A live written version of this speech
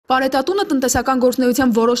Պարետատունը տնտեսական գործունեության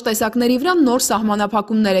որոշ տեսակների վրա նոր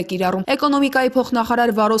սահմանափակումներ է կիրառում։ Էկոնոմիկայի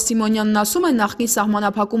փոխնախարար Վարոս Սիմոնյանն ասում է, նախկին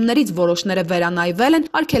սահմանափակումներից որոշները վերանայվել են,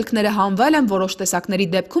 արգելքները հանվել են, որոշ տեսակների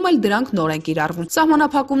դեպքում էլ դրանք նոր են կիրառվում։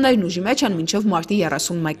 Սահմանափակումներն ուժի մեջ են մինչև մարտի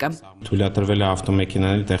 31-ը։ Թույլատրվել է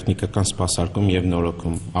ավտոմեքենաների տեխնիկական սպասարկում եւ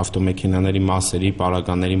նորոգում, ավտոմեքենաների մասերի,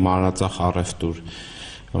 պարագաների մանրածախ առևտուր,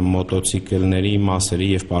 մոտոցիկլների մասերի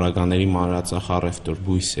եւ պարագաների մանրածախ առևտուր,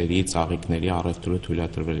 բույսերի, ծաղիկների առևտուրը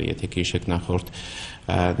թույլատրվել է։ Եթե հիշեք նախորդ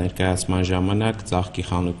ներկայացման ժամանակ ծաղկի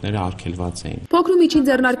խանութները արգելված էին։ Փոքր ու միջին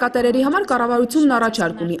ձեռնարկատերերի համար կառավարությունն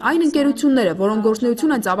առաջարկ ունի այն ընկերությունները, որոնք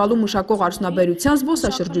գործունեություն են ծավալում մշակող արդյունաբերության,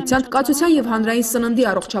 զբոսաշրջության, կացության եւ հանրային սննդի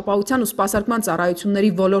առողջապահության ու սպասարկման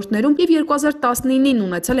ծառայությունների ոլորտներում եւ 2019-ին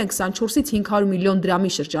ունեցել են 24-ից 500 միլիոն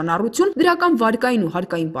դրամի շրջանառություն, դրական վարկային ու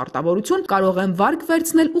հարկային պարտավորություն, կարող են վարկ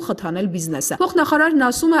վերցնել ու խթանել բիզնեսը։ Փոխնախարարն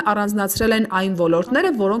ասում է, առանձնացրել են այն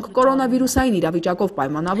ոլորտները, որոնք կորոնավիրուսային իրավիճակով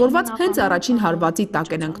պայմանավորված հենց առաջին հարվածի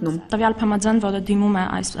տակ են ընկնում։ Տվյալ ՓՄԶ-ն, որը դիմում է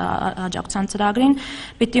այս աջակցության ծրագրին,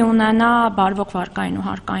 պիտի ունենա բարվոք վարկային ու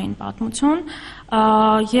հարկային պատմություն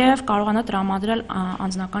եւ կարողանա տրամադրել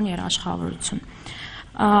անձնական երաշխավորություն։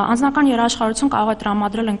 Անձնական երաշխավորություն կարող է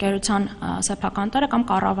տրամադրել ընկերության սեփական տերը կամ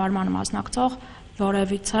կառավարման մասնակցող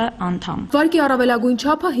որևիցե անդամ։ Վարկի առավելագույն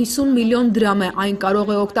չափը 50 միլիոն դրամ է, այն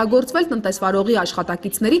կարող է օգտագործվել տնտեսվարողի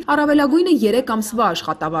աշխատակիցների, առավելագույնը 3 ամսվա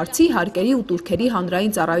աշխատավարձի, հարկերի ու տուրքերի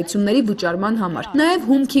հանրային ծառայությունների վճարման համար, նաև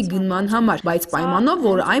հումքի գնման համար, բայց պայմանով,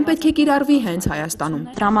 որ այն պետք է կիրառվի հենց Հայաստանում։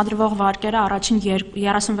 Տրամադրվող վարկերը առաջին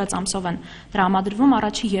 36 ամսով են տրամադրվում,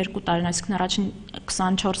 առաջին 2 տարին, այսինքն առաջին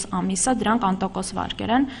 24 ամիսը դրանք անտոկոս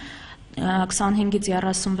վարկեր են, 25-ից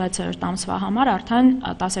 36-րդ ամսվա համար արդեն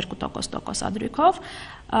 12% տոկոսադրույքով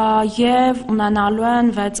եւ ունենալու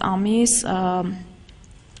են 6 ամիս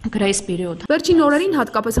գրեյս պերիոդ։ Վերջին օրերին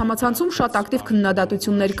հատկապես համացանցում շատ ակտիվ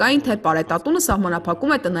քննադատություններ կային, թե Պարետատունը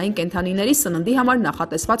սահմանափակում է տնային կենդանիների սննդի համար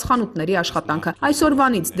նախատեսված խանութների աշխատանքը։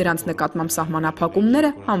 Այսօրվանից դրանց նկատմամբ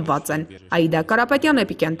սահմանափակումները հանված են։ Աիդա Կարապետյան,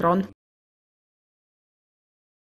 Էպիկենտրոն։